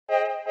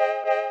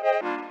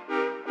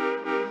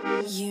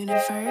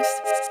Universe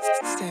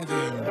 7.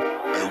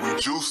 And we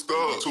juiced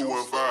up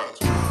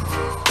 215.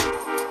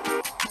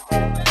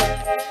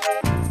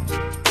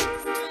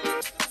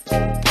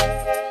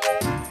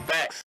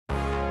 Facts.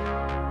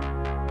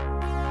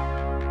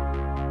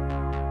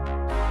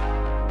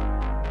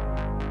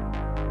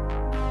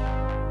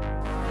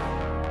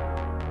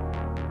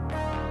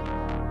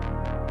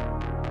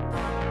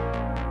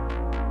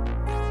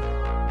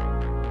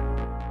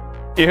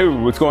 Yo,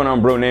 what's going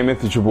on, bro?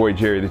 Namath, it's your boy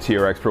Jerry, the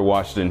TR Expert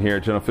Washington here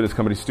at General Fitness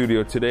Company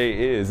Studio.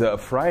 Today is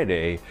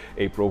Friday,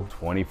 April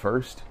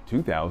 21st,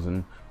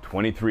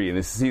 2023, and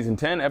this is season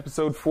 10,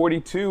 episode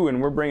 42,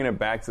 and we're bringing it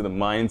back to the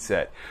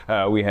mindset.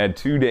 We had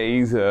 2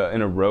 days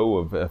in a row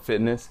of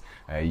fitness.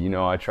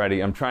 I'm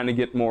trying to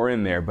get more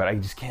in there, but I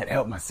just can't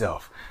help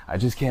myself. I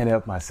got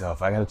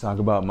to talk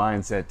about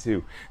mindset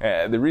too.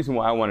 The reason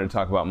why I wanted to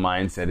talk about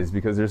mindset is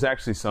because there's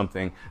actually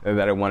something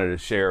that I wanted to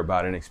share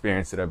about an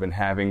experience that I've been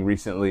having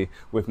recently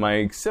with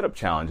my sit-up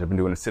challenge. I've been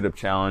doing a sit-up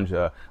challenge.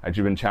 I've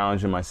been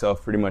challenging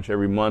myself pretty much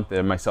every month,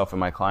 myself and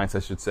my clients, I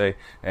should say,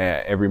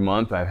 every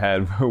month. I've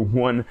had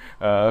one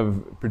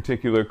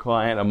particular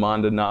client,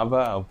 Amanda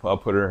Nava. I'll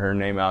put her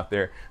name out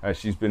there.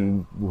 She's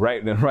been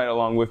right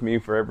along with me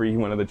for every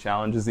one of the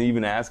challenges,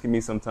 even asking me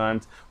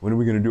sometimes, when are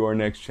we going to do our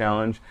next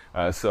challenge?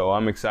 So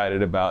I'm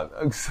excited about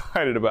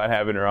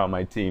having her on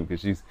my team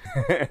because she's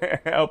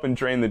helping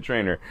train the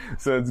trainer.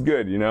 So it's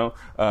good,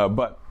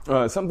 but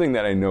something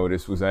that I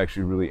noticed was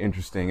actually really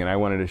interesting, and I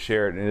wanted to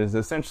share it. And it is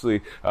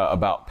essentially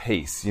about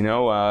pace.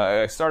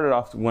 I started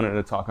off wanting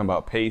to talk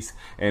about pace,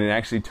 and it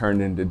actually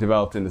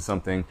developed into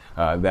something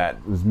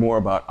that was more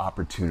about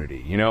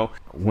opportunity.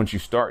 Once you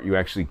start, you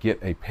actually get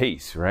a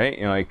pace,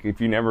 right? Like if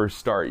you never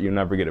start, you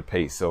never get a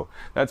pace. So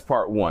that's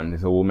part one.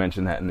 So we'll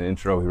mention that in the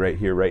intro right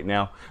here, right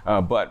now.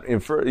 But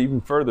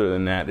even further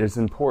than that, it's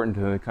important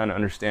to kind of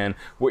understand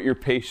what your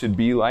pace should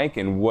be like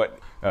and what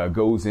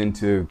goes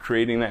into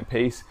creating that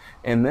pace.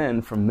 And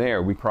then from there,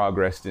 we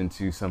progressed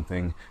into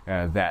something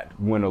that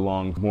went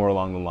more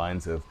along the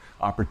lines of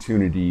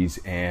opportunities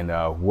and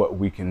what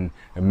we can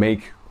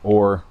make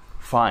or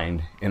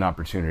find an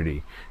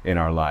opportunity in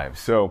our lives.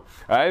 So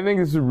I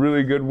think this is a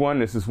really good one.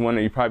 This is one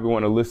that you probably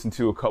want to listen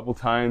to a couple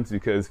times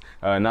because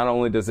not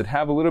only does it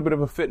have a little bit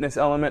of a fitness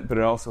element, but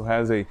it also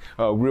has a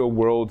real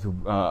world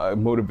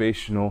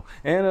motivational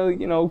and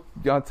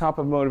on top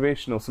of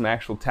motivational, some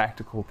actual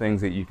tactical things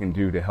that you can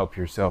do to help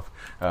yourself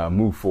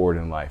move forward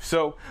in life.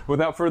 So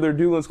without further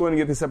ado, let's go ahead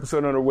and get this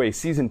episode underway.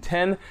 Season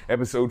 10,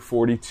 episode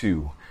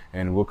 42.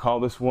 And we'll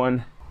call this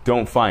one,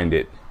 Don't Find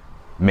It,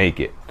 Make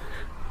It.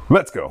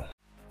 Let's go.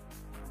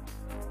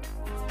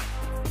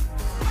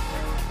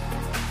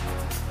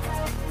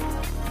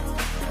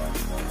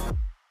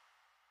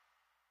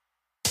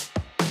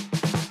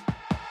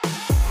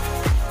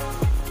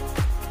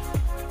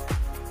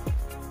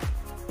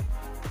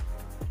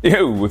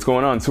 Yo, what's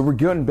going on? So we're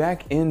getting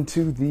back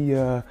into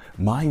the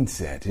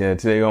mindset.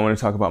 Today I want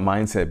to talk about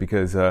mindset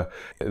because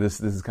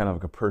this is kind of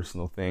like a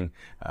personal thing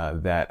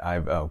that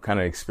I've kind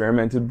of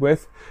experimented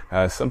with,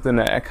 something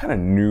that I kind of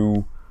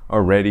knew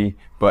already,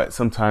 but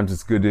sometimes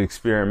it's good to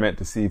experiment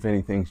to see if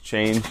anything's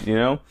changed,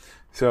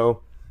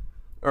 So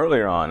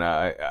earlier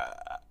on,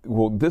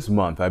 this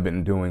month I've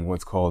been doing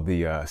what's called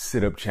the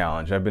sit-up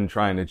challenge. I've been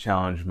trying to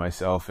challenge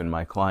myself and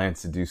my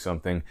clients to do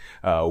something,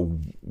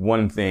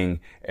 one thing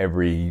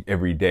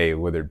every day,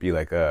 whether it be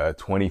like a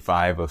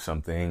 25 of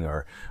something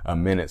or a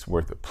minute's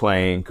worth of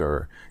plank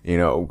or,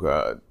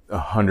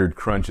 100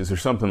 crunches or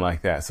something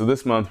like that. So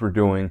this month we're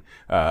doing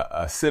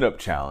a sit-up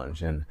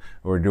challenge and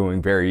we're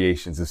doing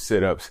variations of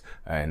sit-ups.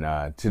 And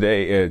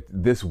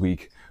this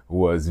week,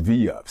 was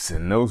V-ups,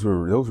 and those were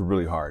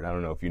really hard. I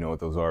don't know if you know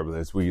what those are, but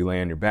that's where you lay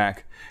on your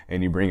back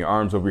and you bring your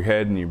arms over your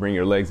head and you bring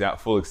your legs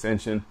out full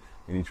extension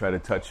and you try to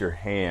touch your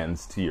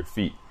hands to your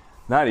feet.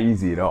 Not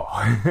easy at all.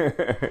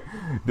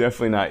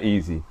 Definitely not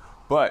easy.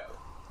 But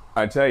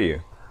I tell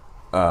you,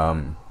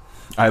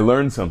 I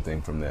learned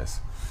something from this,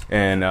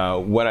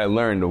 and what I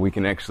learned, we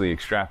can actually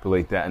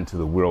extrapolate that into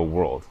the real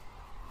world.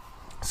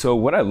 So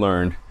what I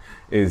learned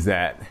is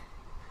that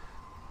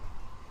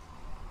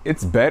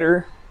it's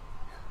better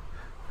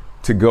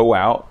to go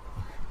out,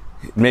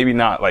 maybe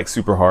not like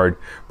super hard,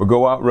 but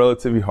go out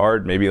relatively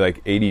hard, maybe like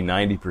 80,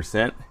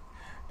 90%,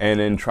 and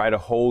then try to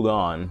hold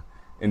on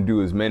and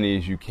do as many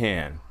as you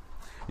can.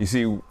 You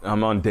see,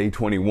 I'm on day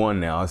 21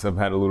 now, so I've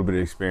had a little bit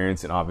of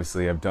experience, and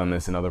obviously I've done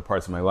this in other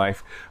parts of my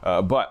life.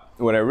 But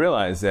what I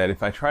realized that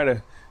if I try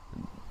to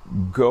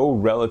go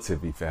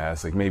relatively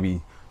fast, like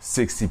maybe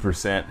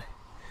 60%,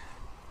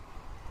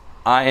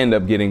 I end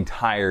up getting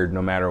tired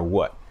no matter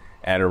what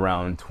at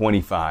around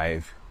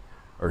 25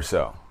 or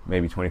so.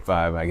 Maybe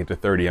 25, I get to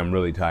 30, I'm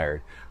really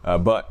tired.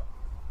 But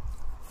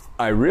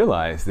I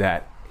realized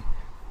that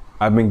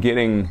I've been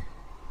getting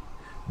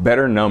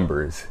better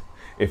numbers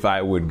if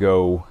I would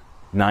go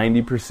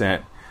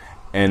 90%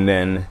 and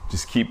then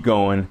just keep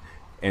going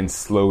and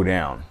slow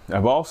down.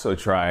 I've also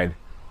tried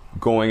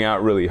going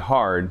out really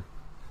hard,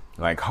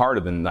 like harder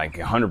than like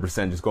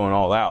 100%, just going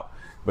all out.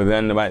 But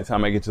then by the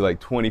time I get to like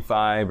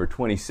 25 or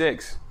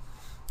 26,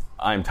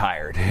 I'm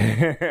tired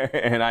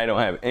and I don't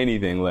have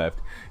anything left,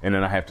 and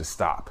then I have to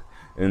stop.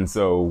 And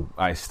so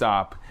I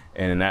stop,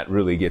 and that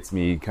really gets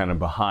me kind of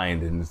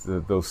behind, and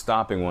those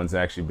stopping ones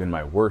have actually been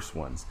my worst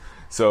ones.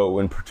 So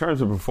in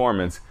terms of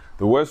performance,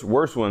 the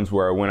worst ones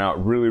where I went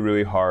out really,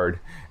 really hard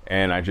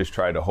and I just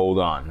tried to hold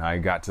on. I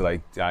got to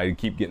I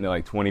keep getting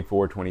to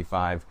 24,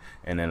 25,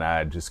 and then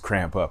I'd just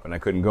cramp up and I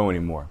couldn't go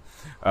anymore.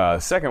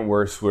 Second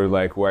worst were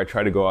where I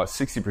try to go out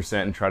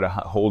 60% and try to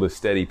hold a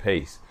steady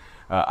pace.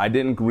 I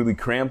didn't really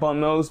cramp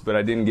on those, but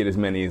I didn't get as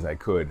many as I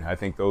could. I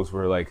think those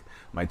were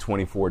my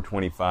 24,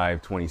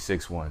 25,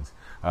 26 ones.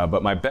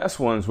 But my best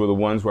ones were the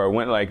ones where I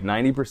went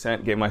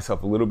 90%, gave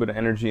myself a little bit of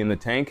energy in the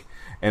tank,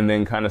 and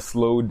then kind of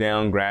slowed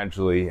down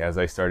gradually as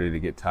I started to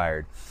get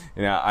tired.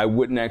 Now, I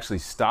wouldn't actually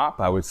stop.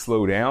 I would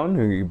slow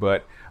down,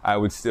 but I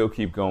would still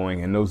keep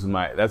going, and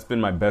that's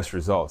been my best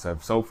results.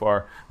 So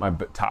far, my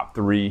top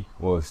 3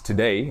 was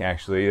today,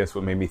 actually. That's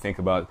what made me think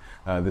about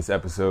this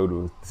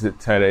episode.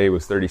 Today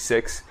was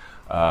 36.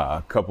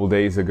 A couple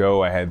days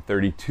ago, I had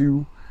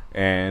 32,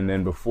 and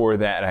then before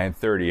that, I had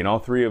 30. And all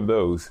 3 of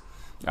those,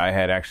 I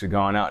had actually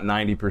gone out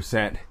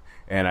 90%,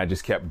 and I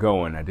just kept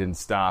going. I didn't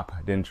stop.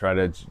 I didn't try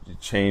to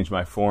change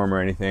my form or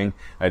anything.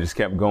 I just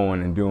kept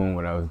going and doing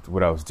what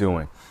I was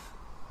doing.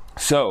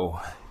 So,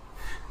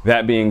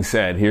 that being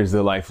said, here's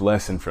the life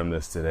lesson from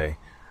this today.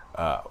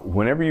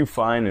 Whenever you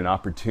find an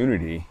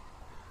opportunity,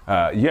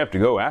 you have to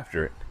go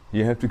after it.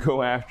 You have to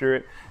go after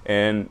it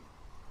and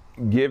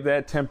give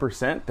that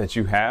 10% that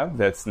you have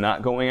that's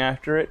not going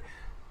after it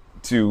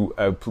to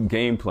a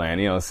game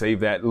plan. Save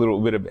that little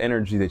bit of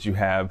energy that you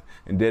have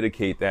and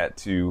dedicate that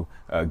to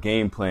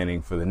game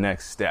planning for the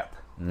next step.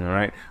 All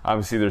right.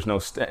 Obviously, there's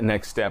no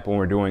next step when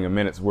we're doing a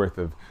minute's worth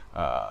of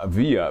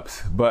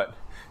V-ups, but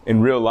in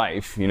real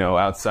life,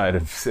 outside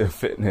of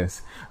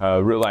fitness,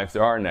 real life,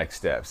 there are next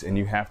steps, and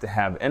you have to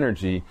have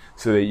energy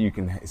so that you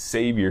can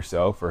save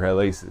yourself, or at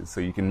least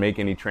so you can make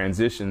any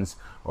transitions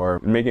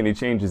or make any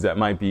changes that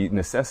might be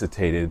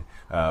necessitated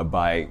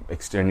by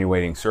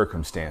extenuating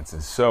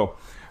circumstances. So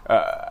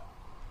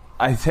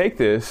I take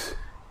this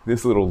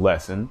little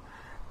lesson,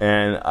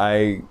 and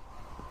I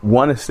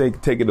want to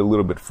take it a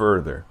little bit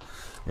further.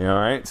 All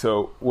right.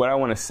 So what I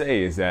want to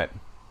say is that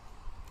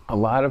a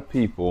lot of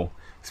people,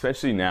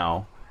 especially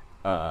now,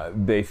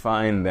 they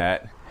find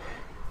that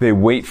they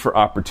wait for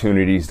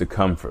opportunities to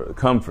come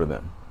for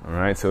them. All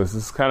right, so this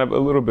is kind of a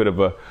little bit of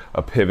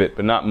a pivot,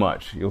 but not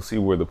much. You'll see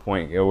where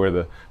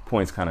the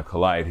points kind of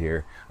collide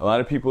here. A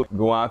lot of people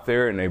go out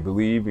there and they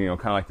believe, kind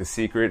of like The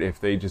Secret, if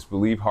they just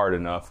believe hard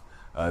enough,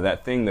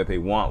 that thing that they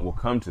want will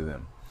come to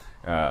them.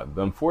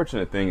 The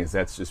unfortunate thing is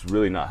that's just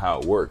really not how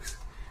it works.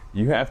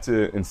 You have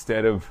to,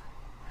 instead of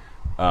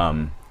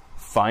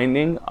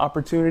finding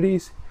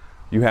opportunities,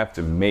 you have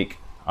to make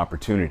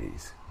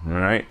opportunities. All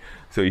right.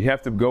 So you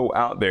have to go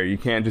out there. You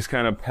can't just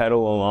kind of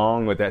pedal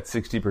along with that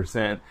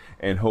 60%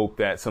 and hope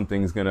that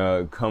something's going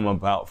to come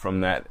about from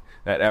that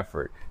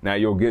effort. Now,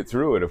 you'll get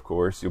through it, of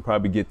course. You'll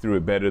probably get through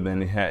it better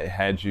than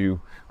had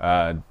you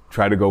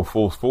try to go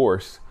full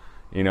force,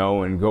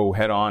 and go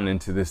head on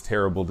into this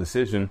terrible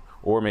decision,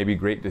 or maybe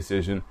great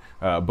decision.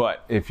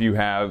 But if you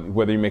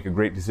whether you make a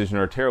great decision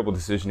or a terrible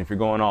decision, if you're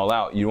going all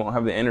out, you won't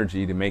have the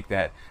energy to make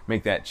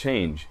that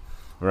change,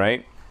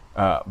 right?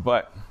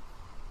 But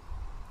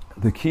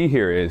the key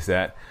here is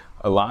that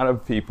a lot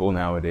of people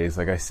nowadays,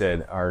 like I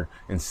said, are,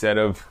 instead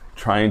of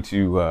trying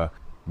to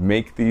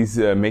make these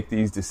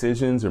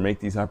decisions or make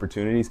these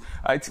opportunities,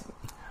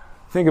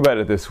 think about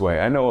it this way.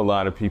 I know a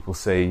lot of people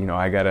say,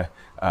 I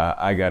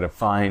gotta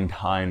find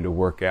time to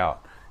work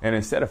out, and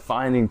instead of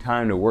finding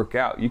time to work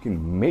out, you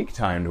can make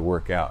time to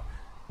work out.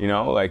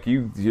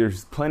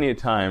 There's plenty of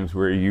times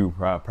where you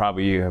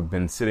probably have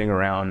been sitting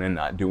around and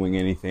not doing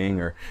anything,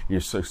 or you're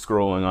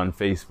scrolling on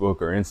Facebook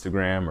or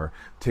Instagram or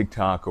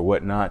TikTok or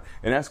whatnot,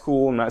 and that's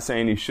cool. I'm not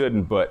saying you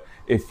shouldn't, but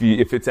if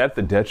it's at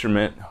the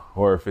detriment,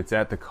 or if it's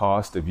at the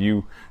cost of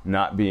you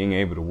not being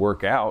able to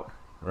work out,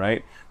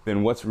 right,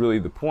 then what's really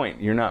the point?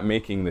 You're not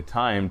making the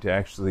time to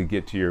actually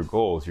get to your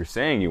goals. You're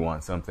saying you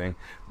want something,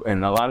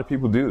 and a lot of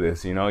people do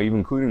this, even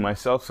including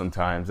myself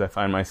sometimes. I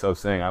find myself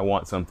saying I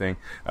want something,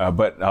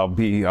 but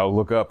I'll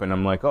look up and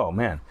I'm like, oh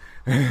man,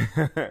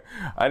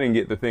 I didn't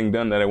get the thing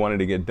done that I wanted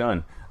to get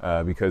done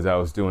because I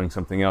was doing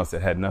something else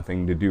that had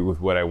nothing to do with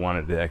what I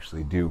wanted to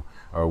actually do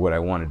or what I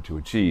wanted to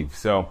achieve.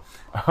 So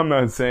I'm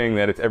not saying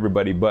that it's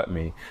everybody but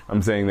me.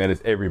 I'm saying that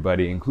it's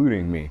everybody,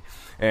 including me.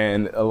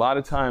 And a lot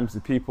of times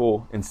the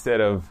people,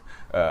 instead of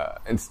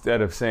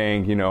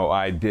saying,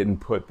 I didn't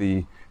put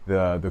the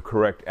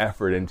correct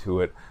effort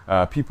into it,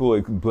 people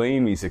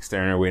blame these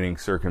extenuating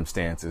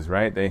circumstances,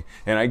 right?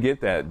 And I get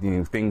that,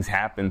 things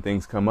happen,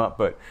 things come up,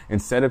 but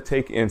instead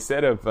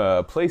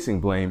of placing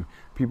blame,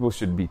 people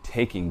should be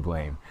taking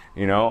blame.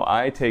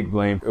 I take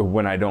blame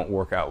when I don't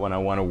work out, when I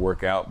want to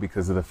work out,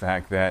 because of the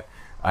fact that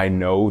I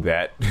know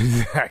that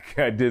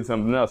I did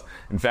something else.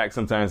 In fact,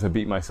 sometimes I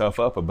beat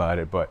myself up about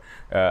it, but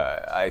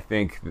I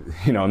think,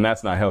 and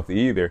that's not healthy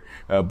either.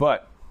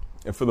 But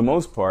for the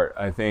most part,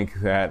 I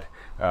think that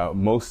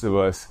most of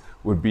us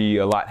would be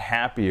a lot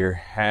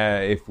happier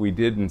if we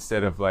did,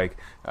 instead of like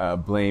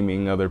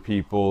blaming other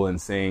people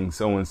and saying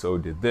so and so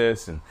did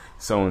this and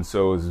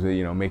so is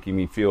making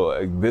me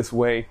feel this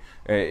way.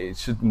 It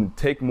should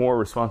take more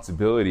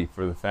responsibility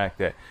for the fact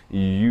that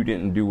you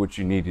didn't do what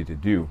you needed to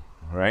do,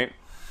 right?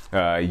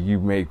 You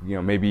make,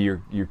 maybe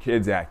your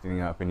kid's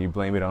acting up and you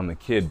blame it on the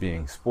kid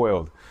being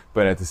spoiled,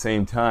 but at the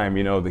same time,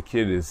 the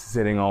kid is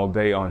sitting all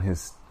day on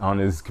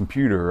his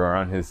computer or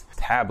on his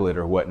tablet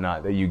or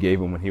whatnot that you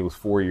gave him when he was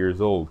 4 years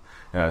old,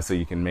 so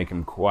you can make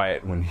him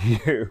quiet when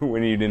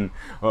you didn't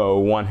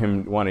want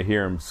to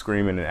hear him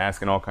screaming and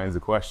asking all kinds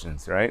of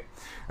questions, right?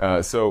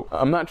 So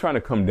I'm not trying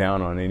to come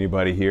down on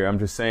anybody here. I'm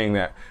just saying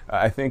that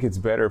I think it's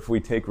better if we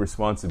take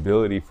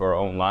responsibility for our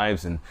own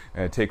lives and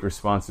take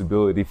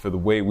responsibility for the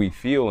way we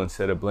feel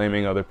instead of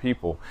blaming other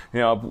people.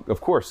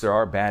 Of course, there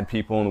are bad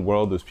people in the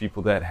world. There's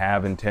people that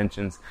have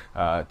intentions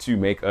to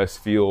make us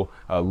feel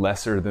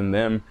lesser than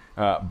them,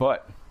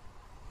 but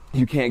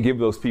you can't give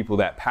those people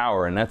that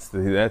power, and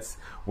that's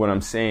what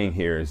I'm saying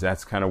here. Is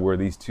that's kind of where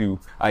these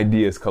two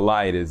ideas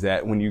collide. Is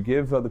that when you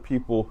give other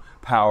people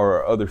power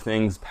or other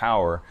things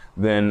power,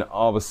 then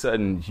all of a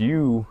sudden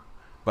you,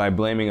 by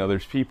blaming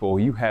others people,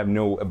 you have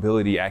no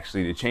ability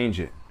actually to change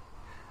it,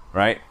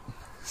 right?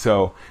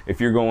 So if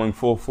you're going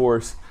full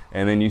force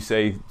and then you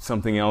say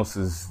something else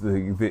is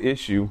the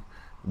issue,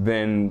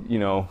 then you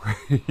don't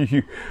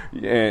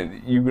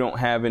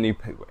have any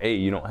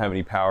you don't have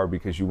any power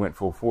because you went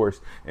full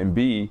force, and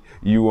B,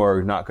 you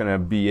are not going to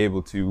be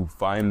able to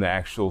find the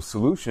actual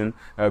solution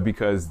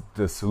because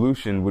the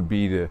solution would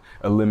be to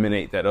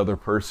eliminate that other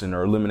person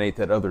or eliminate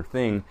that other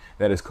thing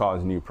that is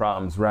causing you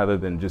problems, rather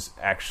than just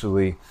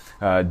actually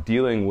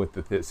dealing with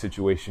the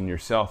situation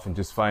yourself and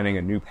just finding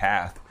a new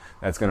path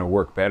that's going to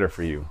work better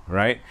for you,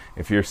 right?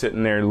 If you're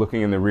sitting there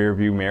looking in the rear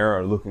view mirror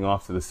or looking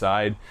off to the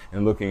side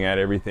and looking at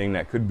everything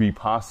that could be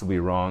possibly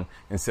wrong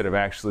instead of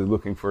actually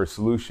looking for a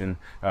solution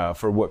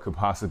for what could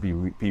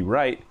possibly be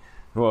right,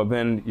 well,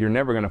 then you're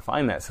never going to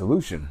find that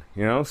solution,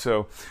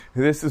 So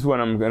this is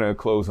what I'm going to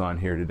close on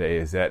here today,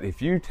 is that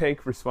if you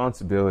take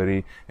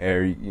responsibility,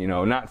 or,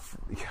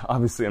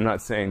 obviously I'm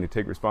not saying to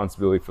take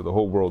responsibility for the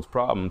whole world's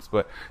problems,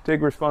 but take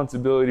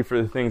responsibility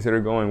for the things that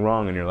are going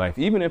wrong in your life,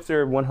 even if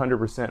they're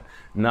 100%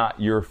 not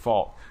your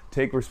fault.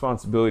 Take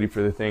responsibility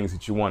for the things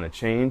that you want to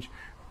change.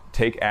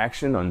 Take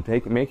action on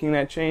making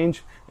that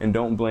change, and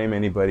don't blame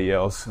anybody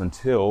else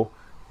until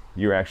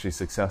you're actually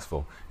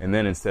successful. And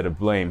then instead of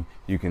blame,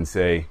 you can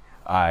say,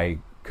 I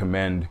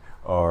commend,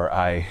 or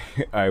I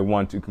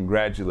want to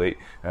congratulate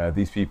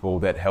these people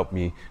that helped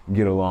me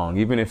get along,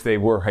 even if they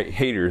were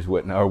haters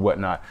or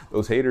whatnot.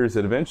 Those haters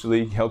that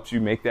eventually helped you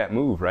make that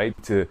move, right,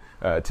 to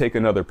take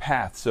another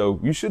path. So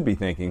you should be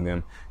thanking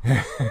them.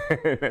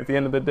 At the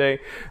end of the day,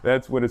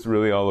 that's what it's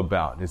really all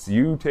about. It's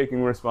you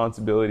taking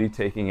responsibility,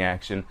 taking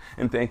action,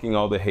 and thanking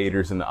all the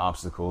haters and the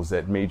obstacles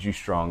that made you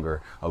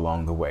stronger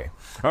along the way.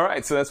 All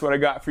right, so that's what I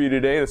got for you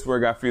today. That's what I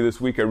got for you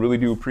this week. I really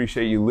do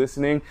appreciate you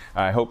listening.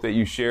 I hope that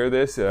you share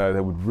this.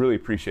 That would really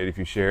appreciate if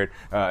you share it.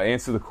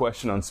 Answer the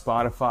question on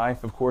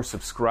Spotify. Of course,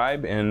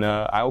 subscribe, and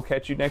I will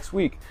catch you next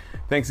week.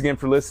 Thanks again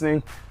for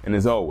listening, and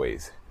as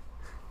always,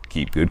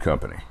 keep good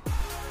company.